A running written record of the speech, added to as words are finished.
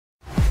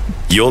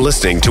You're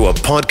listening to a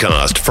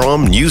podcast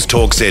from News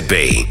Talk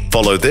ZB.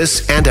 Follow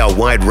this and our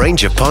wide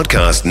range of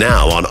podcasts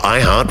now on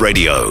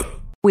iHeartRadio.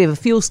 We have a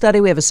fuel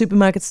study, we have a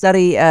supermarket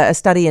study, a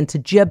study into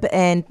GIB,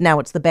 and now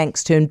it's the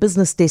bank's turn.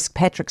 BusinessDesk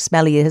Pattrick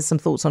Smellie has some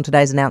thoughts on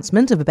today's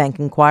announcement of a bank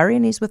inquiry,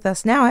 and he's with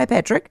us now. Hi,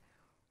 Patrick.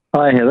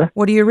 Hi, Heather.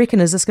 What do you reckon?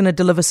 Is this going to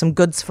deliver some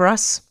goods for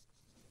us?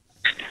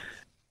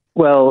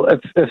 Well,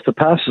 if the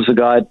past is a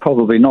guide,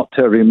 probably not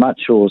terribly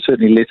much, or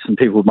certainly less than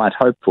people might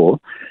hope for,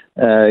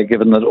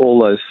 given that all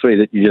those three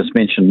that you just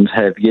mentioned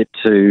have yet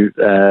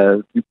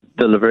to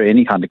deliver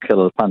any kind of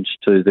killer punch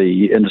to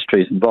the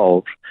industries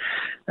involved.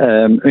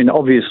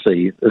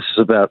 Obviously, this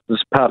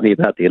is partly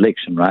about the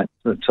election, right?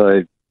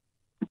 So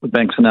the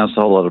bank's announced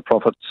a whole lot of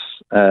profits,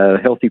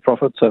 healthy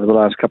profits over the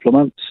last couple of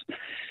months.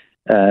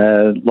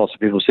 Lots of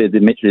people said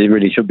there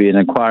really should be an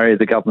inquiry.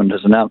 The government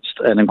has announced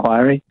an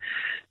inquiry.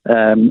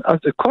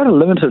 Quite a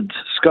limited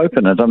scope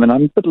in it. I mean,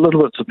 I'm a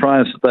little bit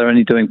surprised that they're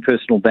only doing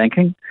personal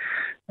banking.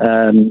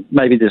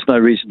 Maybe there's no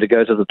reason to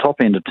go to the top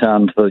end of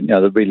town for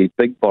the really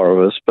big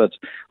borrowers, but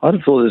I'd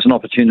have thought there's an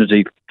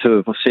opportunity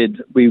to have said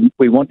we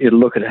want you to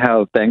look at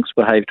how banks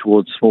behave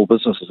towards small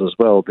businesses as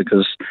well,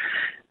 because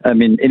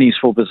any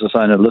small business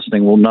owner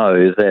listening will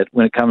know that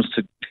when it comes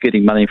to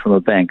getting money from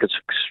a bank, it's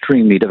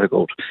extremely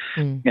difficult.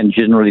 And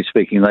generally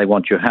speaking, they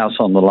want your house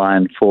on the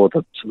line for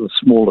the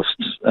smallest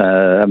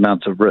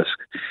amounts of risk.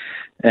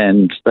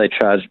 And they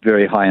charge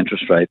very high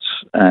interest rates.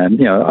 I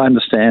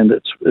understand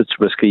it's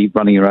risky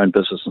running your own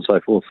business and so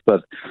forth,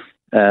 but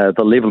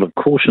the level of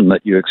caution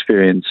that you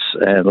experience,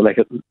 the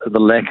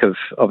lack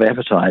of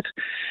appetite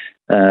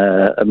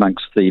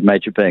amongst the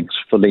major banks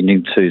for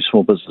lending to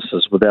small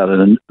businesses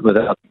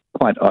without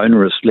quite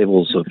onerous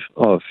levels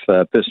of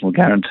personal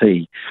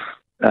guarantee,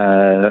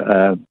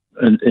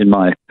 in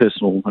my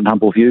personal and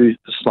humble view,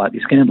 is slightly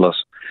scandalous.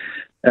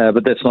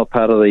 But that's not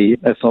part of the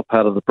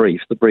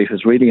brief. The brief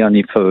is really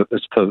only for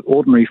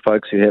ordinary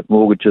folks who have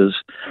mortgages.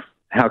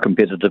 How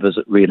competitive is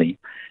it really?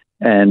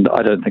 And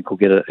I don't think we'll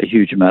get a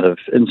huge amount of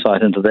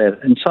insight into that.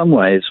 In some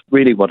ways,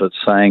 really what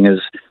it's saying is,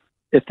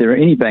 if there are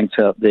any banks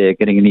out there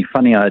getting any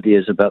funny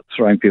ideas about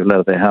throwing people out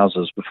of their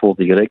houses before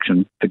the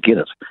election, forget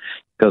it,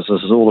 because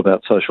this is all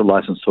about social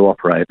license to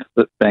operate.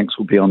 That banks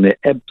will be on their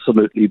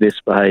absolutely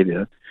best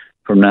behaviour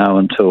from now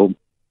until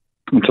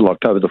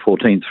October the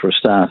 14th for a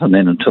start, and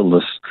then until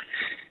this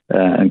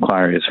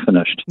inquiry is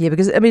finished. Yeah,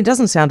 because it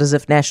doesn't sound as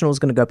if National's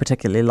going to go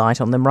particularly light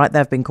on them, right?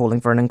 They've been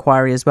calling for an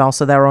inquiry as well,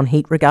 so they're on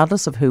heat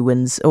regardless of who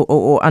wins,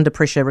 or under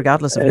pressure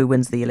regardless of who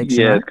wins the election.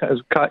 Yeah, right?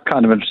 It's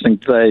kind of interesting.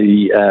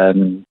 They,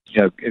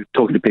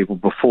 talking to people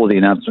before the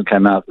announcement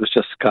came out, it was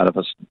just kind of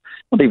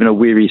not even a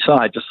weary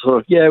sigh, just sort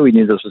of, we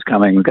knew this was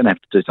coming, we're going to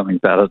have to do something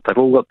about it. They've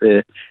all got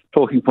their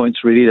talking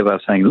points ready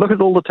about saying, look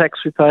at all the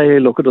tax we pay,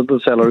 look at all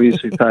the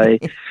salaries we pay,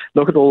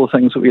 look at all the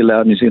things that we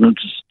allow New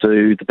Zealanders to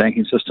do. The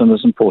banking system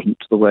is important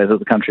to the way that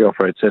the country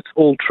operates. That's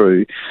all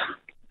true.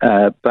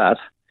 But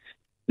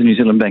the New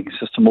Zealand banking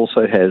system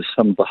also has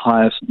some of the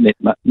highest net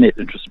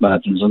interest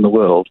margins in the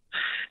world.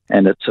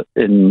 And it's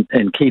in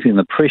keeping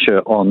the pressure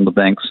on the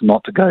banks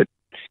not to go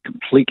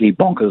completely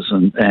bonkers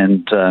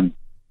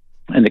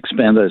and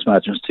expand those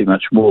margins too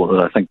much more,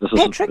 that I think that's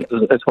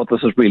what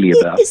this is really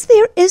about. Is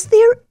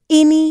there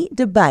any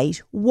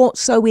debate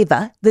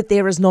whatsoever that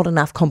there is not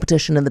enough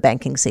competition in the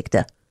banking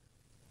sector?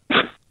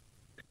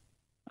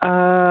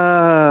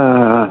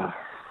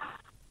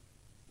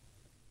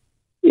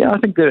 I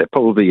think there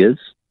probably is.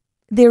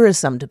 There is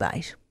some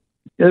debate.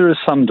 There is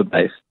some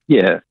debate.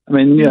 Yeah,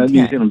 New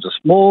Zealand's a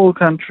small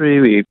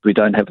country. We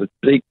don't have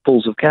big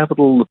pools of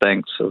capital. The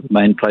banks are the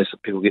main place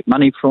that people get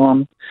money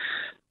from.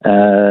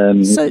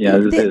 There's an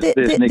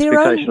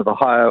expectation of a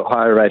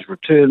higher rate of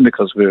return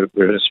because we're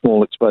a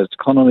small exposed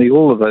economy.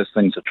 All of those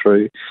things are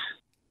true.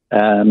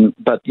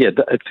 But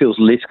it feels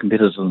less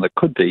competitive than it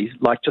could be,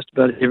 like just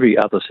about every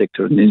other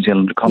sector in the New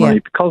Zealand economy,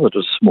 because it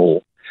is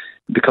small,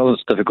 because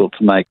it's difficult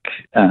to make.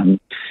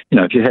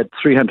 If you had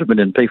 300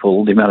 million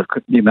people, the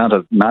amount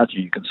of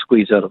margin you can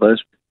squeeze out of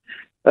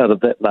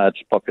that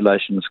large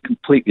population is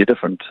completely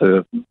different to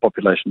a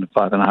population of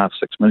 5.5,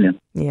 6 million.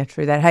 Yeah,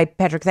 true that. Hey,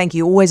 Patrick, thank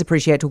you. Always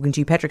appreciate talking to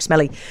you. Pattrick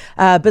Smellie,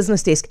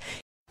 Business Desk.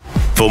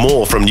 For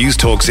more from News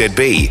Talk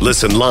ZB,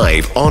 listen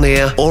live, on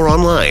air or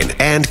online,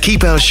 and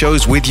keep our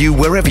shows with you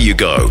wherever you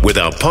go with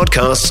our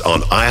podcasts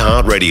on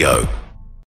iHeartRadio.